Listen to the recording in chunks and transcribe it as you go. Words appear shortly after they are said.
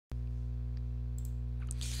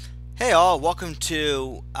Hey all, welcome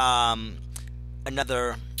to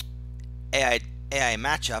another AI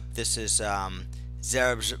matchup. This is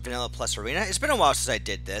Zareb's Vanilla Plus Arena. It's been a while since I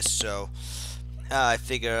did this, so I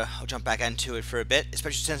figure I'll jump back into it for a bit,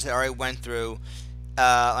 especially since I already went through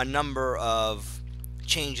a number of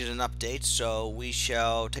changes and updates, so we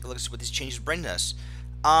shall take a look at what these changes bring us.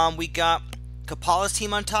 We got Coppola's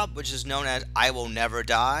team on top, which is known as I Will Never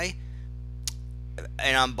Die.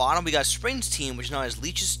 And on bottom, we got Spring's team, which is known as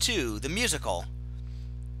Leeches 2, the musical.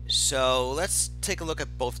 So let's take a look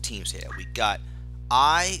at both teams here. We got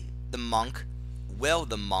I, the monk, Will,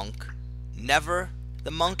 the monk, Never,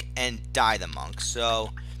 the monk, and Die, the monk.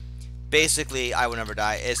 So basically, I Will Never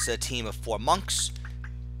Die is a team of 4 monks.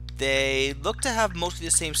 They look to have mostly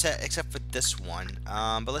the same set, except for this one.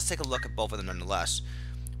 But let's take a look at both of them nonetheless.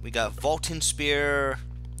 We got Volton Spear,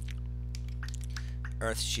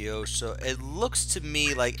 Earth Shield, so it looks to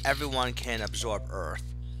me like everyone can absorb Earth,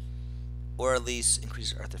 or at least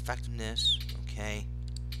increase Earth effectiveness. Okay.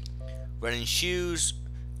 Running Shoes,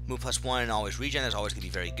 move +1 and always regen. That's always going to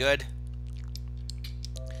be very good.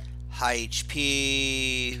 High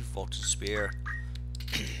HP, Volton Spear.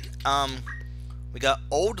 We got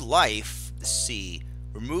Old Life. Let's see,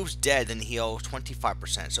 removes dead then heals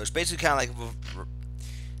 25%. So it's basically kind of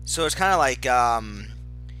like,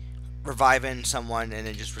 reviving someone and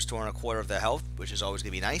then just restoring a quarter of their health, which is always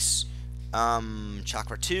gonna be nice.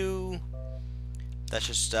 Chakra 2. That's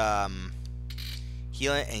just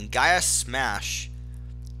healing, and Gaia Smash,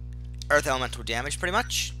 Earth Elemental damage, pretty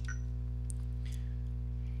much.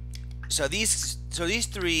 So these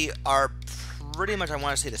three are pretty much, I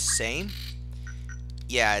want to say, the same.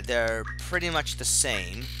 Yeah, they're pretty much the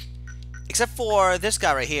same, except for this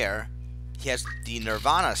guy right here. He has the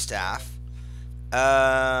Nirvana staff.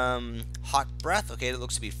 Hot Breath. Okay, it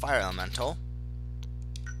looks to be Fire Elemental.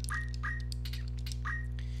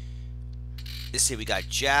 Let's see, we got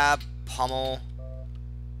Jab, Pummel.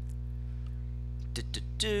 It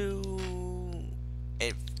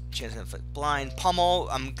chance to inflict blind. Pummel.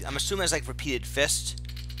 I'm assuming it's like repeated fist.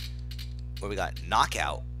 Where we got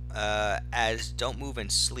Knockout. As Don't Move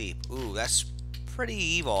and Sleep. Ooh, that's pretty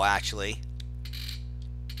evil, actually.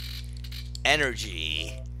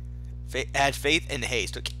 Energy. Add Faith and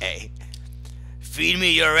Haste. Okay. Feed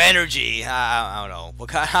me your energy. I don't know what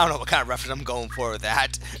kind of reference I'm going for with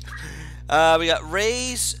that. We got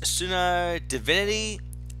Raise, Suna, Divinity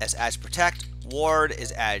as adds Protect. Ward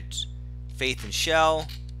is adds Faith and Shell.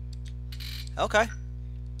 Okay.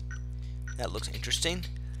 That looks interesting.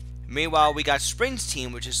 Meanwhile, we got Spring's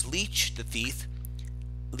team, which is Leech the Thief.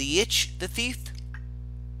 Leech the Thief?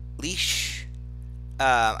 Leash.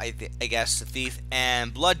 I guess the Thief,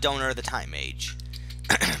 and Blood Donor, the Time Mage.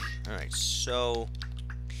 Alright, so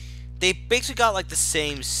they basically got like the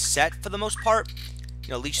same set for the most part. You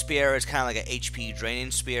know, Leech Spear is kind of like an HP draining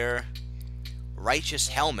spear. Righteous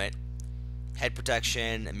Helmet, head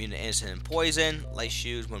protection, immune to innocent and poison. Light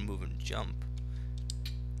Shoes when move and jump.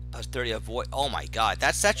 +30 avoid. Oh my god,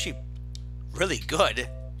 that's actually really good.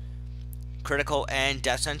 Critical and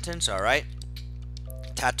death sentence. Alright.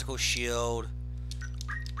 Tactical Shield.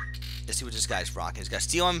 Let's see what this guy's rocking. He's got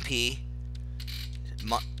Steel MP,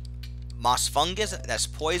 Moss Fungus, that's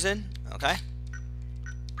poison, okay.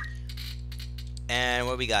 And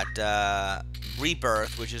what we got?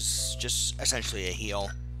 Rebirth, which is just essentially a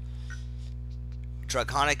heal.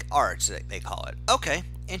 Draconic Arts, they call it. Okay,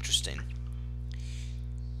 interesting.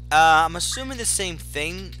 I'm assuming the same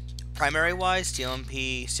thing, primary-wise. Steel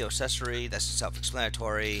MP, Steel Accessory, that's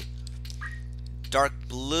self-explanatory. Dark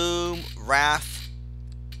Blue, Wrath.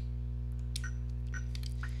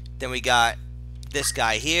 Then we got this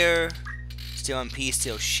guy here, Steel MP,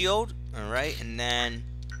 Steel Shield, alright, and then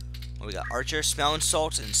we got Archer, Smelling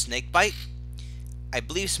Salts, and Snake Bite. I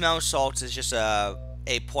believe Smelling Salts is just a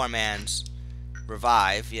poor man's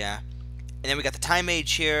revive, yeah. And then we got the Time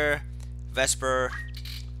Mage here, Vesper,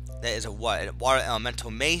 that is a what? A Water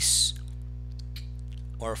Elemental Mace,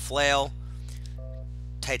 or a Flail.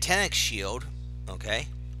 Titanic Shield, okay,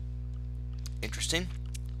 interesting.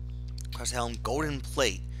 Cross the Helm, Golden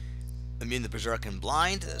Plate. Immune to Berserk and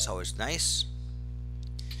Blind, that's always nice.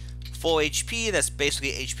 Full HP, that's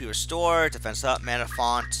basically HP Restore, Defense Up, Mana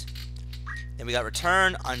Font. Then we got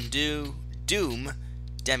Return, Undo, Doom,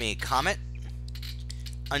 Demi Comet.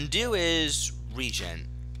 Undo is Regen,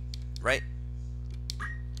 right?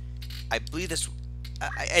 I believe this,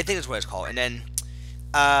 I think that's what it's called. And then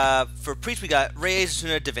for Priest we got Raise,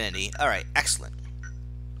 Suna, Divinity. Alright, excellent.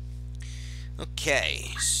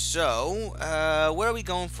 Okay, so where are we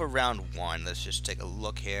going for round 1? Let's just take a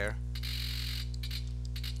look here.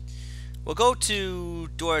 We'll go to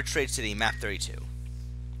Dora Trade City, map 32.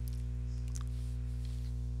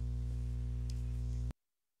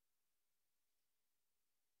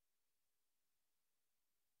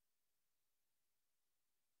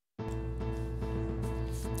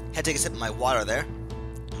 Had to take a sip of my water there.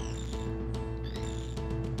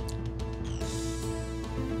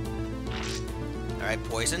 Alright,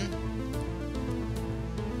 poison.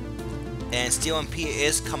 And Steel MP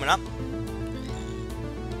is coming up.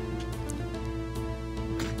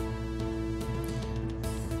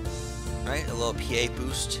 Alright, a little PA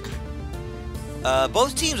boost.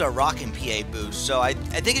 Both teams are rocking PA boost, so I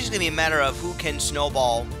think it's just going to be a matter of who can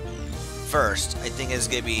snowball first. I think it's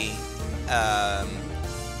going to be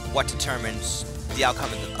what determines the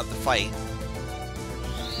outcome of the fight.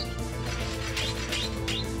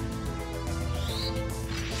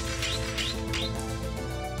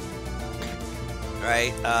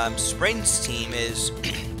 Alright, Spring's team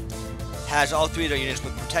has all three of their units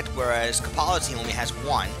with Protect, whereas Coppola's team only has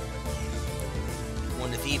one.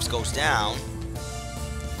 When the Thieves goes down.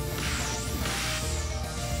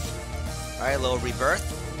 Alright, a little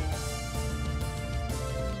Rebirth.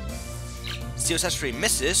 Steel Accessory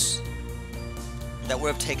misses. That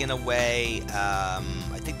would have taken away,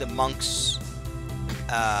 I think the Monk's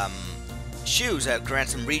shoes at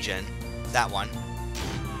Grantham Region. That one.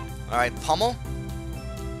 Alright, Pummel.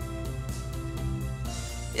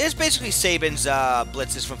 It's basically Saban's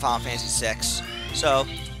blitzes from Final Fantasy VI. So,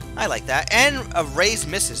 I like that. And a raised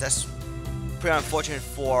misses. That's pretty unfortunate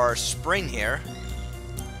for Spring here.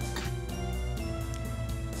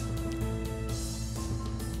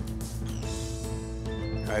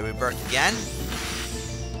 Alright, Rebirth again.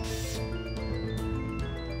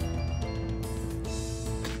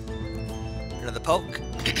 Another poke.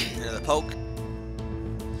 Another poke.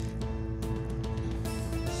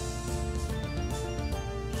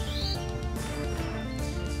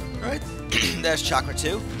 Alright, there's Chakra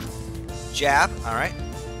 2. Jab, alright.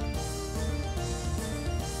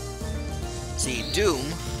 See, Doom.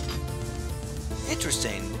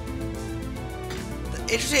 Interesting.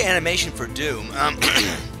 Interesting animation for Doom.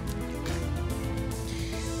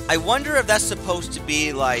 I wonder if that's supposed to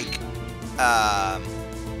be like a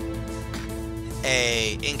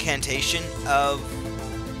incantation of,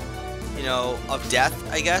 you know, of death,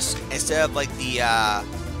 I guess, instead of like the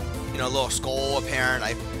you know, little skull apparent,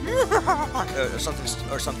 like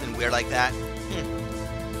or something weird like that.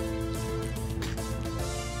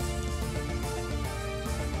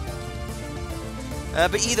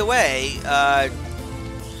 But either way,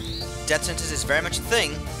 death sentence is very much a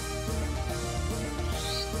thing.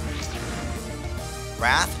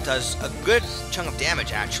 Wrath does a good chunk of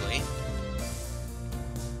damage, actually.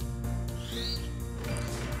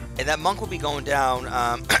 And that monk will be going down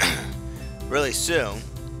really soon.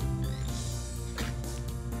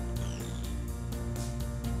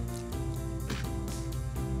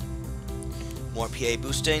 More PA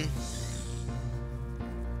boosting.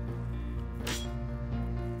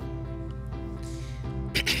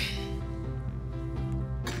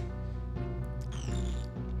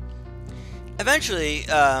 Eventually,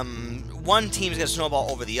 one team's gonna snowball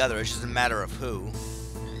over the other. It's just a matter of who.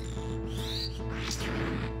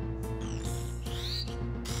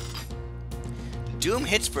 Doom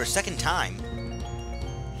hits for a second time.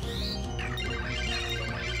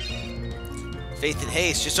 Faith and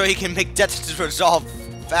Haste, just so he can make death to resolve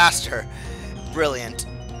faster. Brilliant.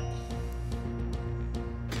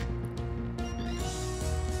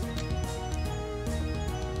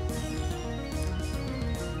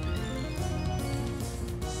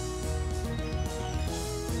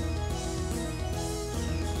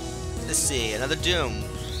 Let's see, another Doom.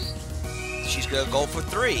 She's gonna go for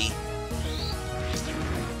 3.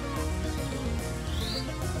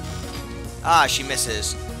 Ah, she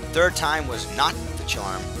misses. Third time was not the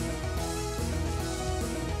charm.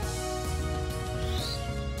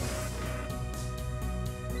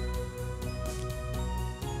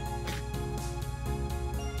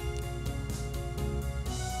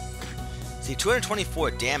 See,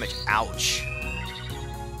 224 damage. Ouch.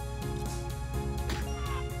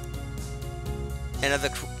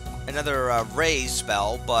 Another raise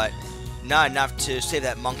spell, but not enough to save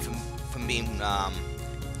that monk from being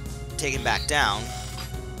taken back down.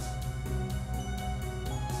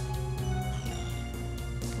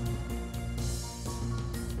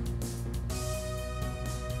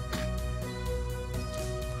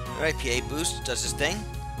 Alright, PA boost does his thing.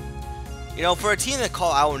 You know, for a team that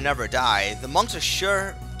call I Will Never Die, the monks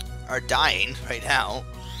are dying right now.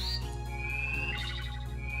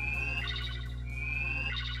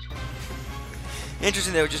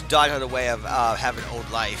 Interesting, they would just dodge out of the way of having old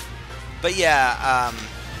life. But yeah,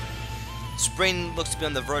 Spring looks to be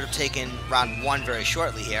on the verge of taking round 1 very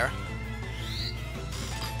shortly here.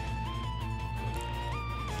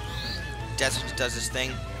 Desert does his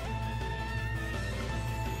thing.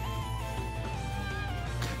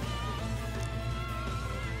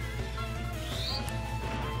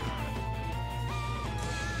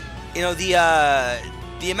 You know,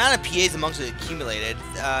 the amount of PAs the monks have accumulated,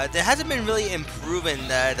 there hasn't been really improving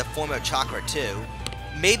the formula of Chakra 2.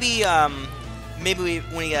 Maybe, when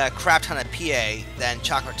we get a crap ton of PA, then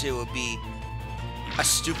Chakra 2 would be a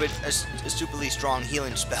stupidly strong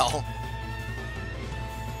healing spell.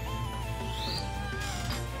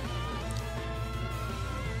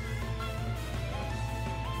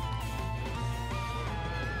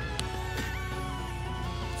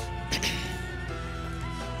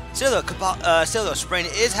 Still though, Spring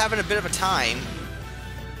is having a bit of a time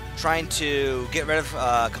trying to get rid of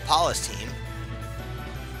Coppola's team.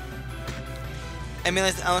 I mean,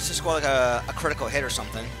 unless they score like a critical hit or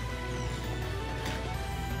something.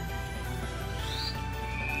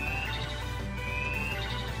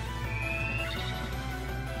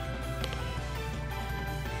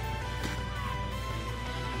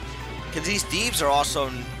 Because these thieves are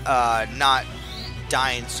also not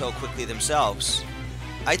dying so quickly themselves.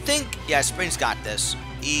 I think, yeah, Spring's got this.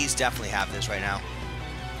 He's definitely have this right now.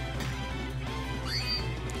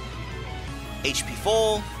 HP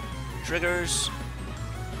full, triggers.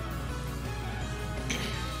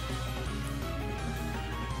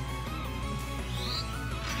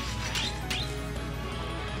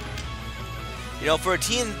 You know, for a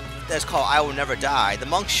team that's called I Will Never Die, the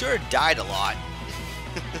monk sure died a lot.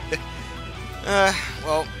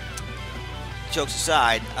 Well, jokes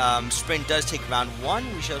aside, Spring does take round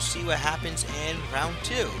 1. We shall see what happens in round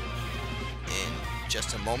 2 in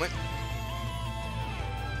just a moment.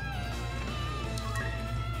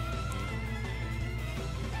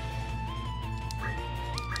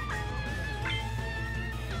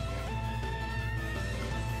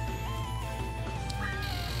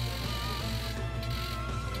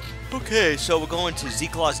 Okay, so we're going to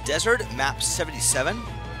Zeklaw's Desert, map 77.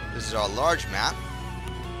 This is our large map.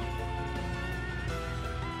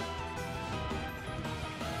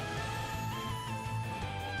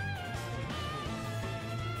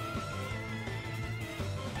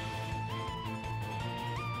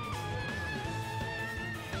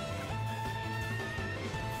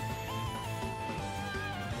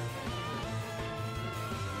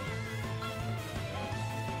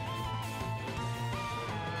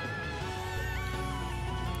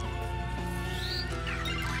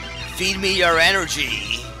 Feed me your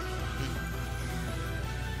energy.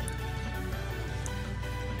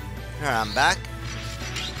 Alright, I'm back.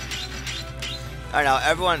 Alright, now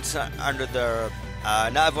everyone's under their...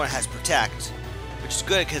 now everyone has Protect, which is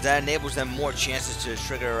good because that enables them more chances to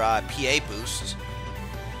trigger PA boost.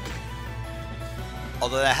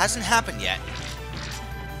 Although that hasn't happened yet.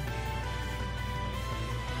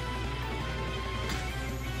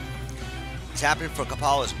 It's happening for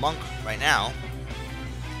Coppola's Monk right now.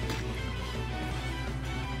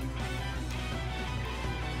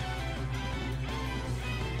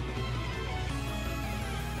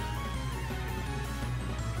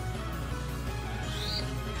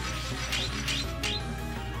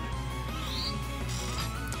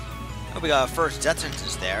 We got a first death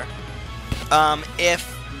sentence there.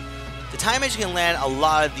 If the time mage can land a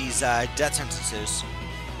lot of these death sentences,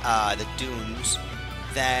 the dooms,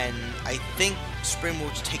 then I think Spring will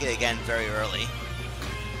just take it again very early.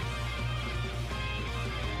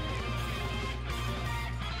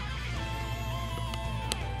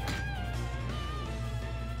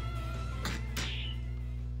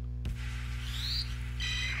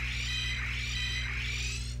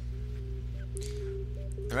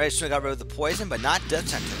 Alright, so I got rid of the poison, but not death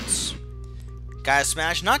sentence. Gaia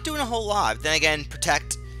Smash, not doing a whole lot. Then again,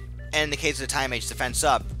 Protect, and in the case of the Time Mage, Defense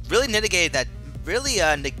Up, really mitigated that, really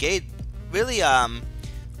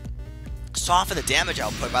softened the damage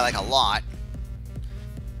output by like a lot.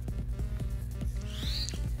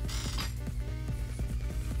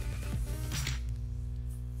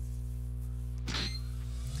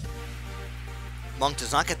 Monk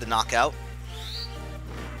does not get the knockout.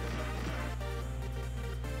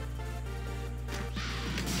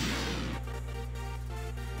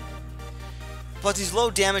 Plus, these low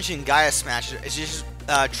damage in Gaia Smash is just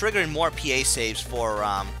triggering more PA saves for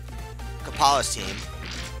Coppola's team.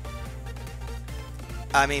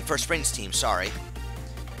 I mean, for Spring's team, sorry.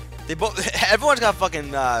 They both, everyone's got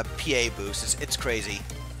fucking PA boosts. It's crazy.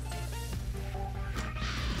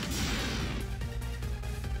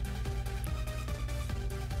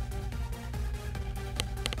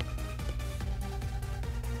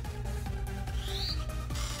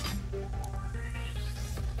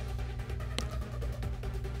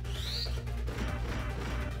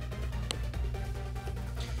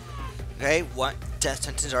 Okay, one death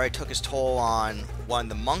sentence already took his toll on one of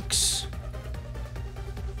the monks.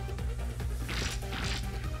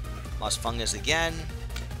 Lost Fungus again.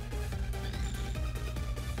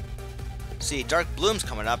 See, Dark Bloom's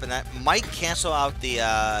coming up, and that might cancel out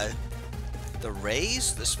the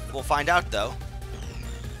rays. We'll find out, though.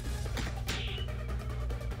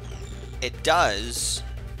 It does.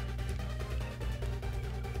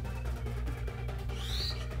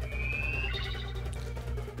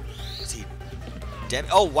 See,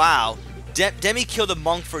 oh wow, Demi killed the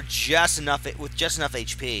monk for just enough with just enough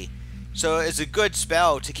HP, so it's a good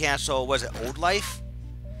spell to cancel. Was it Old Life?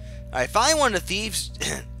 All right, finally one of the thieves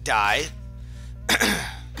die,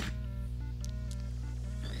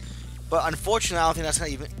 but unfortunately, I don't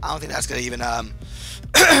think that's gonna even.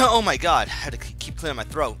 Oh my God, I had to keep clearing my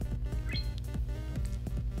throat.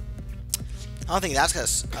 I don't think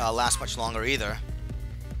that's gonna last much longer either.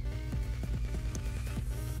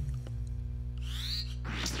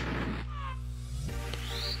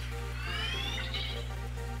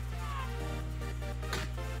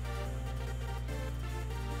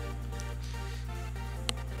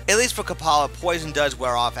 At least for Coppola, poison does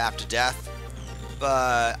wear off after death,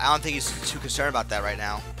 but I don't think he's too concerned about that right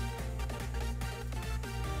now.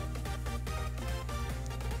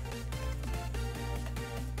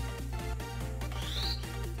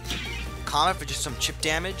 Comet for just some chip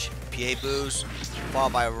damage. PA boost,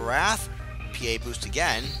 followed by Wrath. PA boost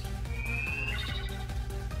again.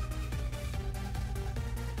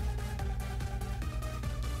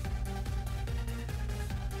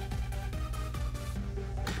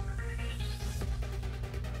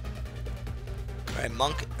 Alright,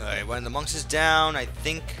 Monk. Alright, when the Monks is down, I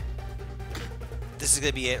think this is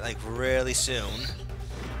gonna be it, like, really soon.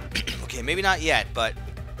 Okay, maybe not yet, but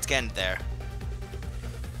it's getting there.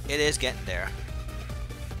 It is getting there.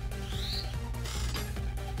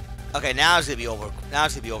 Okay, now it's gonna be over. Now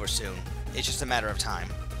it's gonna be over soon. It's just a matter of time.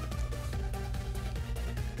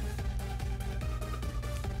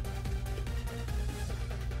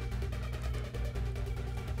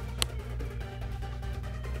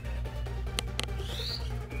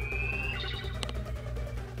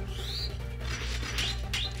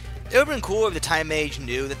 It would have been cool if the Time Mage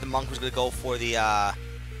knew that the monk was gonna go for the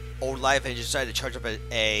Old Life and just decided to charge up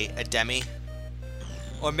a Demi,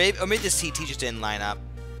 or maybe the CT just didn't line up.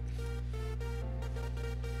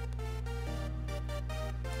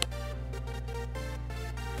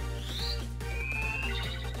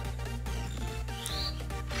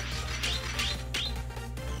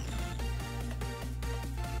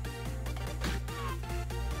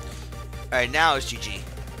 All right, now it's GG.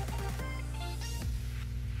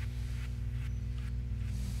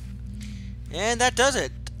 And that does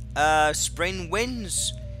it. Spring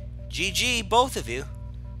wins. GG, both of you.